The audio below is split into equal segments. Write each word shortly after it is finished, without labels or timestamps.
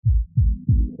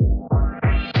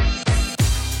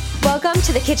Welcome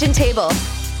to The Kitchen Table,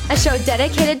 a show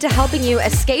dedicated to helping you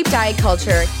escape diet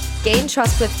culture, gain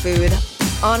trust with food,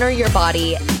 honor your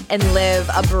body, and live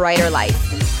a brighter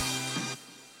life.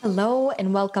 Hello,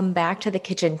 and welcome back to The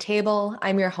Kitchen Table.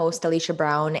 I'm your host, Alicia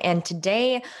Brown, and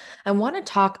today I want to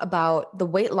talk about the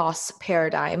weight loss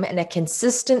paradigm and a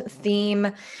consistent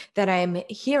theme that I'm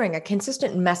hearing, a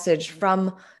consistent message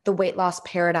from the weight loss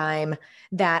paradigm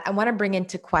that I want to bring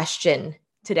into question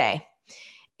today.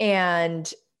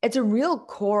 And it's a real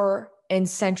core and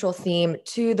central theme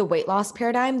to the weight loss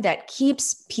paradigm that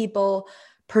keeps people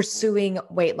pursuing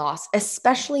weight loss,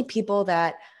 especially people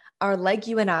that are like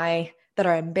you and I, that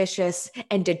are ambitious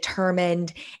and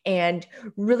determined and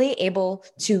really able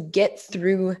to get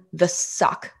through the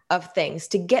suck of things,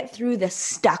 to get through the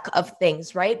stuck of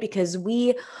things, right? Because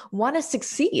we want to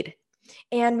succeed.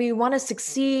 And we want to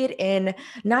succeed in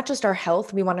not just our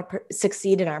health, we want to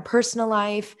succeed in our personal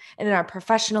life and in our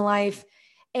professional life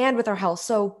and with our health.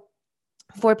 So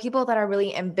for people that are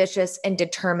really ambitious and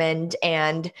determined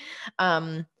and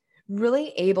really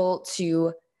able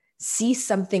to see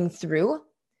something through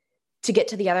to get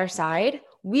to the other side,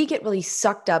 we get really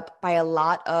sucked up by a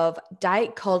lot of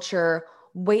diet culture,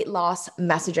 weight loss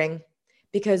messaging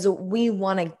because we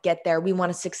want to get there. We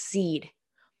want to succeed.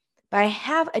 But I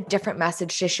have a different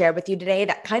message to share with you today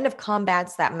that kind of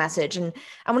combats that message. And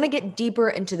I want to get deeper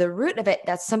into the root of it.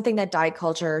 That's something that diet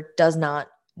culture does not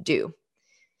do.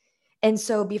 And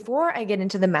so before I get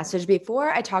into the message,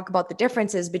 before I talk about the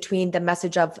differences between the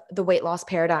message of the weight loss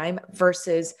paradigm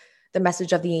versus the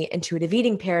message of the intuitive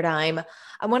eating paradigm,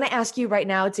 I want to ask you right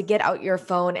now to get out your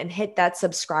phone and hit that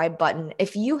subscribe button.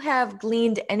 If you have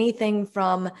gleaned anything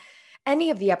from any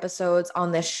of the episodes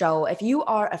on this show, if you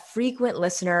are a frequent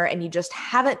listener and you just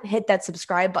haven't hit that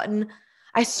subscribe button,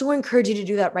 I so encourage you to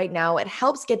do that right now. It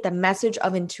helps get the message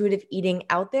of intuitive eating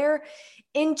out there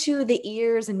into the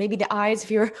ears and maybe the eyes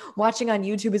if you're watching on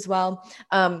YouTube as well.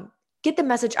 Get the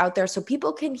message out there so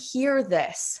people can hear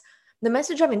this. The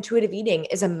message of intuitive eating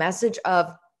is a message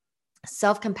of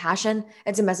self-compassion.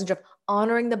 It's a message of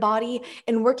honoring the body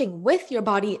and working with your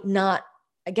body, not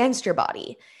against your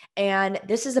body. And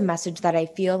this is a message that I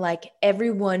feel like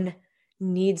everyone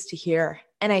needs to hear.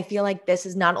 And I feel like this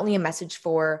is not only a message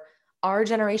for our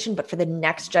generation, but for the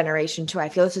next generation too. I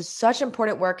feel this is such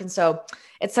important work. And so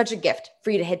it's such a gift for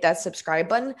you to hit that subscribe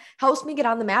button. Helps me get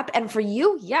on the map. And for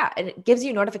you, and it gives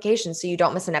you notifications so you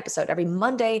don't miss an episode. Every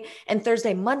Monday and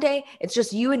Thursday. Monday, it's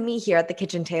just you and me here at the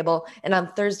kitchen table. And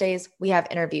on Thursdays, we have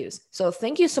interviews. So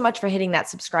thank you so much for hitting that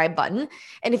subscribe button.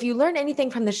 And if you learned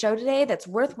anything from the show today that's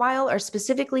worthwhile or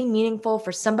specifically meaningful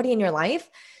for somebody in your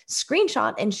life,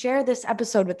 screenshot and share this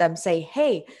episode with them. Say,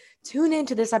 hey, tune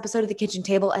into this episode of The Kitchen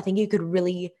Table. I think you could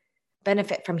really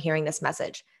benefit from hearing this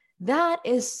message. That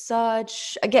is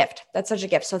such a gift. That's such a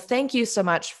gift. So thank you so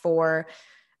much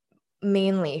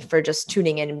mainly for just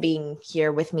tuning in and being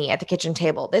here with me at the kitchen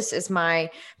table. This is my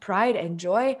pride and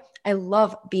joy. I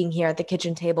love being here at the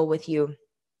kitchen table with you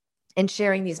and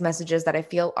sharing these messages that I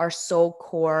feel are so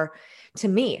core to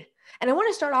me. And I want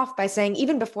to start off by saying,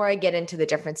 even before I get into the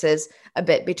differences a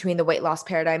bit between the weight loss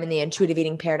paradigm and the intuitive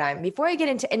eating paradigm, before I get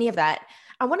into any of that,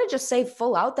 I want to just say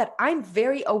full out that I'm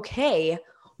very okay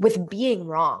with being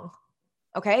wrong.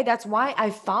 Okay. That's why I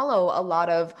follow a lot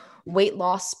of weight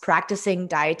loss practicing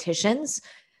dietitians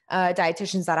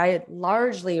that I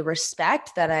largely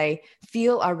respect, that I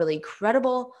feel are really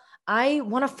credible. I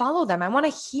want to follow them. I want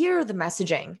to hear the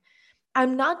messaging.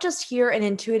 I'm not just here in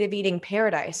intuitive eating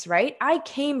paradise, right? I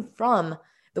came from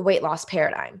the weight loss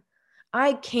paradigm.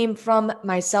 I came from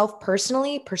myself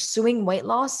personally pursuing weight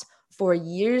loss for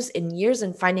years and years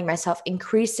and finding myself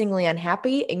increasingly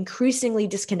unhappy, increasingly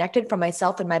disconnected from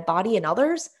myself and my body and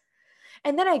others.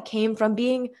 And then I came from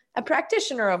being a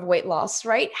practitioner of weight loss,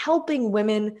 right? Helping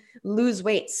women lose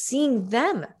weight, seeing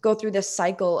them go through this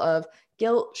cycle of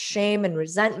guilt, shame, and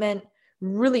resentment,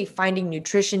 really finding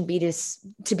nutrition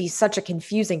to be such a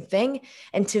confusing thing,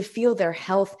 and to feel their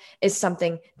health is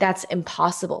something that's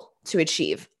impossible to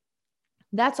achieve.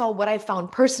 That's all what I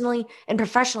found personally and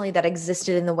professionally that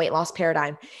existed in the weight loss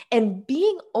paradigm. And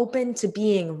being open to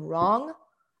being wrong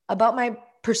about my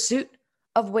pursuit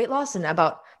of weight loss and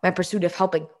about my pursuit of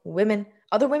helping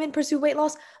other women pursue weight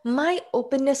loss, my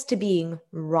openness to being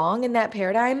wrong in that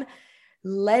paradigm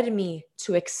led me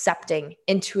to accepting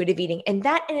intuitive eating. And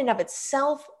that in and of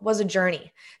itself was a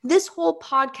journey. This whole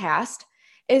podcast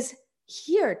is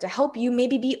here to help you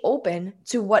maybe be open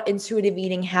to what intuitive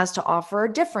eating has to offer,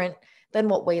 different than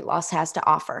what weight loss has to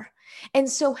offer. And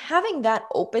so having that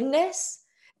openness,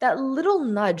 that little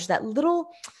nudge, that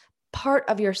little part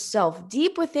of yourself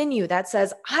deep within you that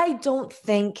says, I don't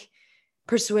think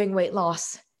pursuing weight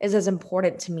loss is as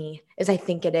important to me as I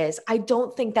think it is. I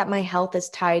don't think that my health is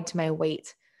tied to my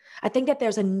weight. I think that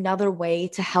there's another way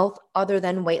to health other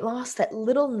than weight loss, that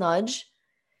little nudge,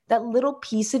 that little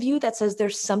piece of you that says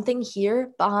there's something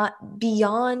here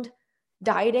beyond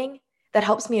dieting that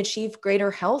helps me achieve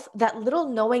greater health. That little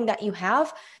knowing that you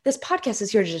have, this podcast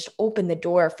is here to just open the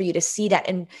door for you to see that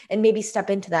and maybe step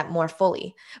into that more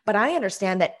fully. But I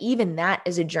understand that even that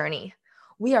is a journey.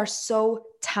 We are so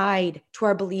tied to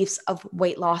our beliefs of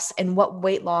weight loss and what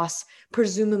weight loss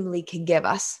presumably can give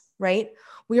us, right?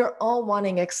 We are all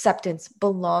wanting acceptance,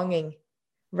 belonging,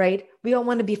 right? We all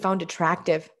want to be found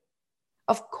attractive.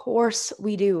 Of course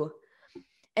we do.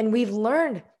 And we've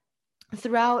learned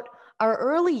throughout our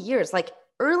early years, like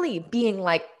early being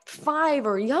like 5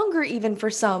 or younger, even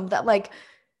for some, that like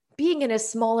being in a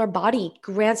smaller body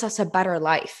grants us a better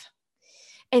life.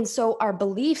 And so our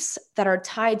beliefs that are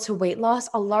tied to weight loss,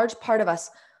 a large part of us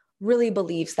really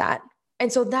believes that.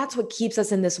 And so that's what keeps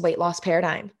us in this weight loss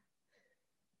paradigm.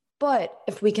 But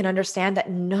if we can understand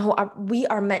that, no, we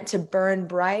are meant to burn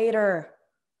brighter.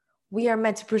 We are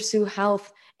meant to pursue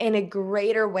health in a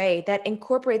greater way that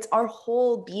incorporates our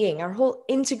whole being, our whole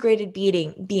integrated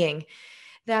being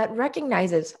that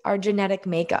recognizes our genetic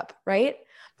makeup, right?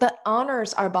 That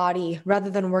honors our body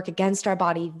rather than work against our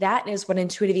body. That is what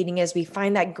intuitive eating is. We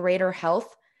find that greater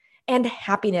health and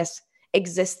happiness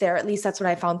exists there. At least that's what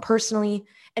I found personally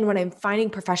and what I'm finding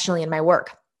professionally in my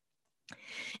work.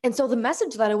 And so the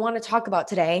message that I want to talk about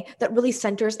today that really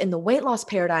centers in the weight loss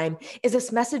paradigm is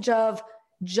this message of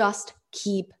just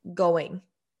keep going.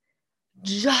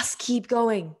 Just keep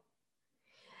going.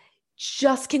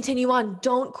 Just continue on.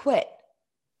 Don't quit.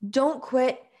 Don't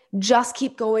quit. Just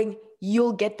keep going.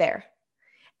 You'll get there.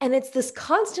 And it's this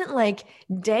constant like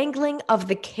dangling of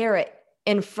the carrot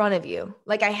in front of you.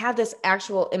 Like I have this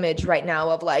actual image right now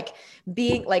of like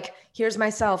being like, here's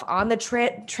myself on the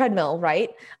treadmill, right?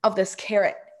 Of this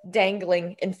carrot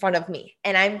dangling in front of me.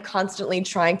 And I'm constantly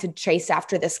trying to chase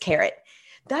after this carrot.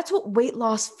 That's what weight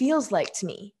loss feels like to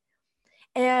me.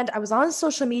 And I was on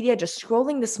social media just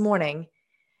scrolling this morning,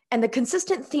 and the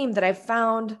consistent theme that I've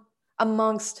found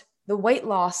amongst the weight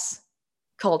loss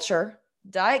culture,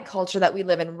 diet culture that we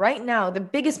live in right now, the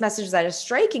biggest message that is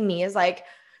striking me is like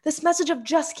this message of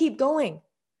just keep going,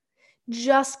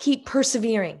 just keep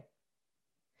persevering.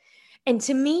 And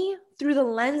to me, through the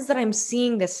lens that I'm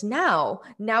seeing this now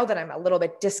that I'm a little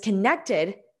bit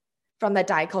disconnected from that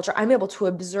diet culture, I'm able to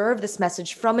observe this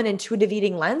message from an intuitive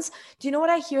eating lens. Do you know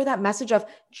what I hear that message of?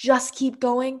 Just keep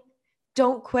going.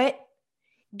 Don't quit.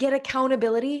 Get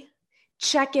accountability.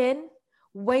 Check in.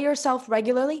 Weigh yourself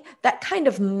regularly. That kind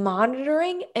of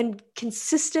monitoring and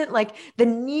consistent, like the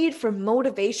need for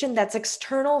motivation that's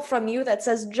external from you that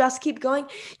says, just keep going.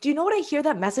 Do you know what I hear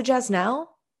that message as now?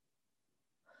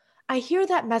 I hear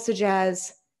that message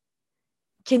as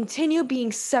continue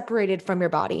being separated from your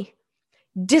body.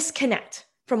 Disconnect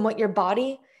from what your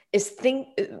body is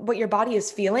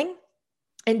feeling,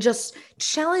 and just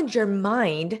challenge your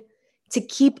mind to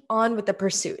keep on with the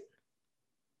pursuit.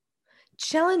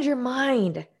 Challenge your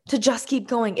mind to just keep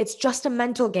going. It's just a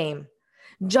mental game.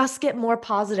 Just get more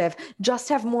positive. Just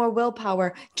have more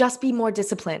willpower. Just be more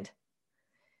disciplined.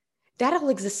 That all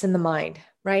exists in the mind,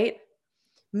 right?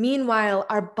 Meanwhile,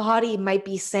 our body might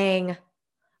be saying,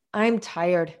 I'm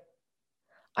tired.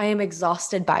 I am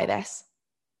exhausted by this.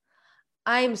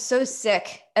 I am so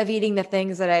sick of eating the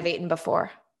things that I've eaten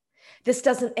before. This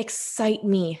doesn't excite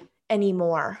me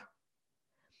anymore.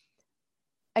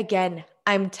 Again,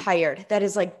 I'm tired. That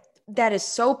is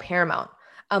so paramount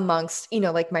amongst,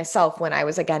 like myself when I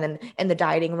was again in the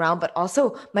dieting realm, but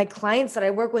also my clients that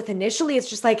I work with initially. It's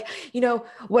just like,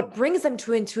 what brings them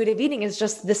to intuitive eating is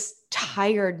just this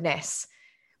tiredness,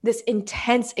 this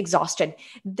intense exhaustion.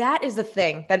 That is the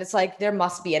thing that it's like, there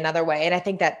must be another way. And I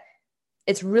think that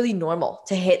it's really normal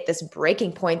to hit this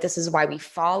breaking point. This is why we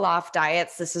fall off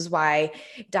diets. This is why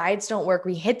diets don't work.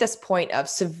 We hit this point of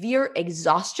severe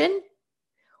exhaustion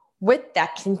with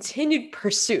that continued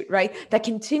pursuit, right? That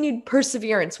continued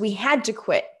perseverance. We had to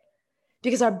quit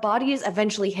because our bodies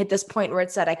eventually hit this point where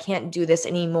it said, I can't do this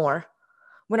anymore.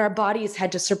 When our bodies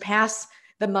had to surpass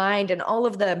the mind and all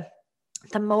of the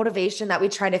motivation that we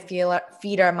try to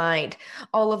feed our mind,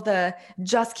 all of the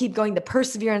just keep going, the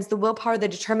perseverance, the willpower, the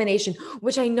determination,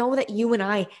 which I know that you and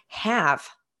I have.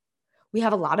 We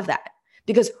have a lot of that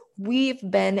because we've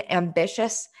been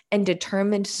ambitious and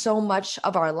determined so much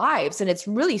of our lives, and it's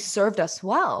really served us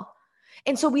well.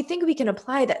 And so we think we can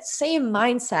apply that same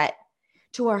mindset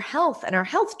to our health and our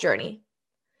health journey.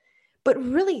 But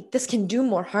really, this can do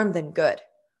more harm than good.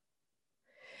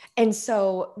 And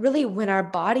so really when our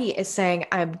body is saying,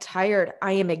 I'm tired,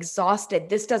 I am exhausted,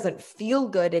 this doesn't feel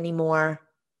good anymore,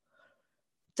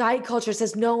 diet culture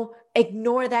says, no,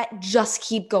 ignore that, just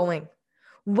keep going.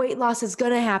 Weight loss is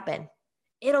going to happen.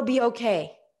 It'll be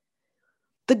okay.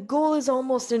 The goal is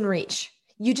almost in reach.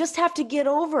 You just have to get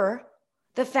over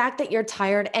the fact that you're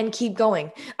tired and keep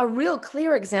going. A real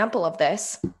clear example of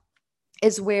this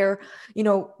is where,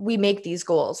 we make these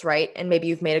goals, right? And maybe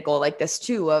you've made a goal like this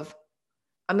too of,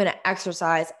 I'm going to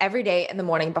exercise every day in the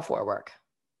morning before work.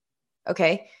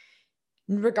 Okay.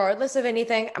 Regardless of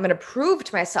anything, I'm going to prove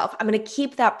to myself, I'm going to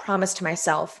keep that promise to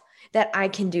myself that I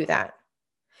can do that.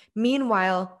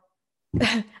 Meanwhile,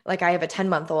 like I have a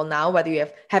 10-month-old now, whether you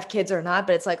have kids or not,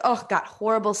 but it's like, oh, got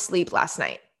horrible sleep last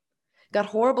night. Got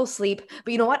horrible sleep.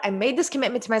 But you know what? I made this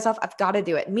commitment to myself. I've got to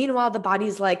do it. Meanwhile, the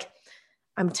body's like,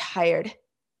 I'm tired.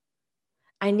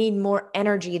 I need more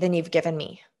energy than you've given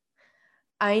me.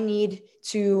 I need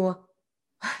to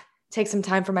take some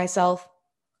time for myself.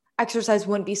 Exercise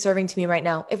wouldn't be serving to me right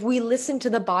now. If we listened to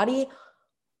the body,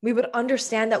 we would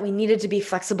understand that we needed to be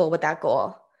flexible with that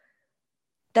goal.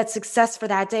 That success for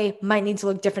that day might need to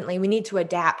look differently. We need to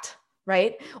adapt,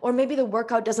 right? Or maybe the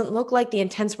workout doesn't look like the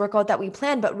intense workout that we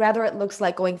planned, but rather it looks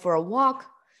like going for a walk.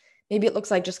 Maybe it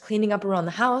looks like just cleaning up around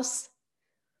the house.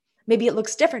 Maybe it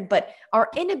looks different, but our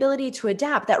inability to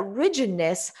adapt, that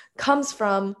rigidness comes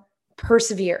from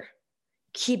persevere.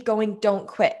 Keep going, don't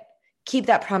quit. Keep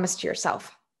that promise to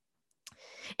yourself.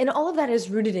 And all of that is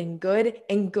rooted in good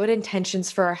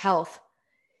intentions for our health.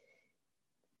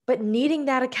 But needing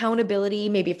that accountability,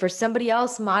 maybe for somebody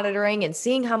else monitoring and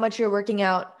seeing how much you're working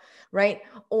out, right?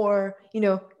 Or,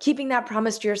 keeping that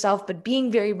promise to yourself, but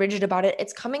being very rigid about it,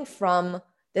 it's coming from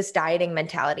this dieting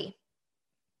mentality.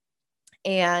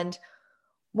 And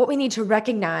what we need to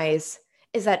recognize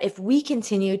is that if we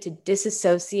continue to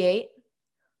disassociate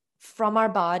from our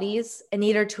bodies in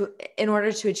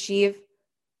order to achieve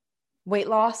weight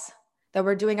loss, that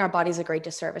we're doing our bodies a great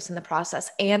disservice in the process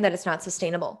and that it's not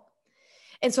sustainable.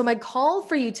 And so my call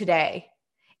for you today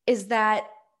is to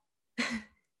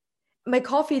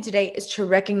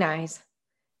recognize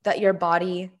that your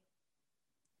body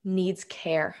needs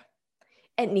care.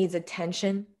 It needs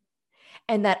attention.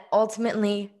 And that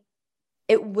ultimately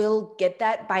it will get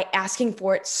that by asking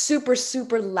for it super,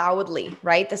 super loudly,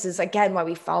 right? This is, again, why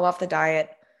we fall off the diet,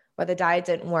 why the diet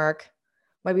didn't work,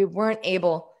 why we weren't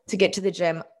able to get to the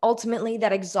gym. Ultimately,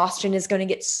 that exhaustion is going to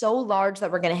get so large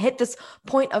that we're going to hit this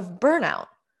point of burnout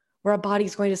where our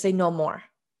body's going to say no more.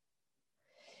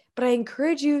 But I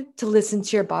encourage you to listen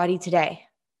to your body today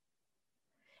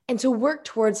and to work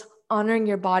towards honoring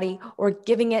your body or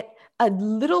giving it a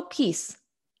little piece,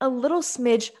 a little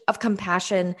smidge of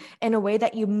compassion in a way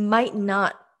that you might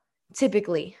not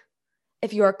typically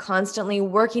if you are constantly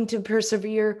working to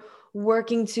persevere,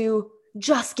 working to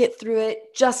just get through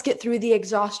it, just get through the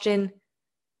exhaustion,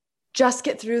 just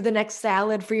get through the next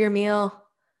salad for your meal,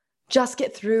 just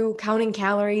get through counting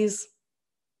calories.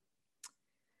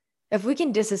 If we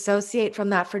can disassociate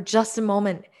from that for just a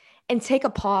moment and take a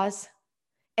pause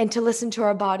and to listen to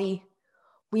our body,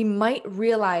 we might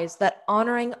realize that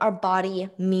honoring our body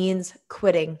means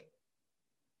quitting.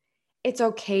 It's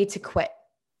okay to quit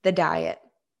the diet.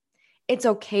 It's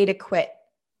okay to quit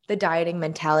the dieting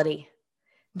mentality.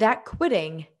 That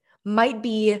quitting might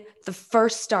be the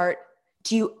first start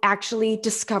to you actually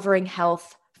discovering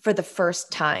health for the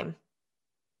first time.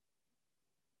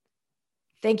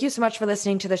 Thank you so much for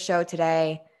listening to the show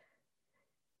today.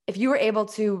 If you were able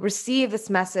to receive this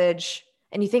message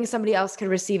and you think somebody else could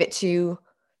receive it too,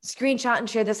 screenshot and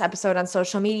share this episode on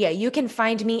social media. You can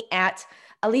find me at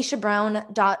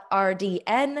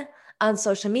aliciabrown.rdn on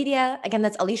social media. Again,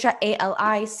 that's Alicia,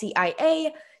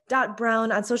 ALICIA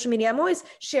 .brown on social media. I'm always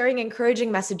sharing encouraging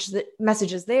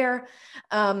messages there.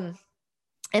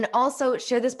 And also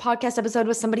share this podcast episode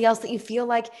with somebody else that you feel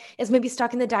like is maybe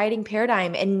stuck in the dieting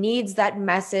paradigm and needs that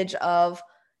message of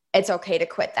it's okay to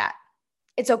quit that.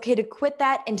 It's okay to quit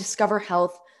that and discover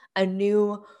health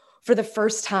anew for the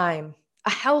first time.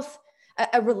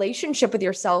 A relationship with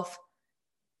yourself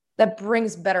that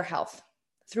brings better health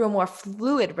through a more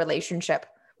fluid relationship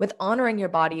with honoring your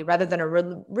body rather than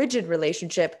a rigid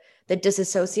relationship that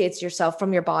disassociates yourself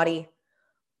from your body.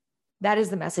 That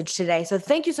is the message today. So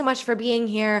thank you so much for being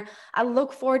here. I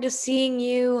look forward to seeing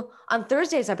you on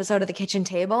Thursday's episode of The Kitchen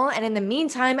Table. And in the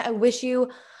meantime, I wish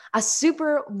you a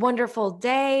super wonderful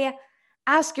day.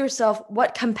 Ask yourself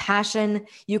what compassion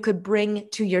you could bring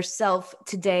to yourself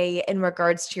today in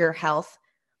regards to your health.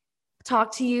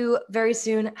 Talk to you very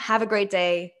soon. Have a great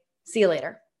day. See you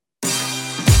later.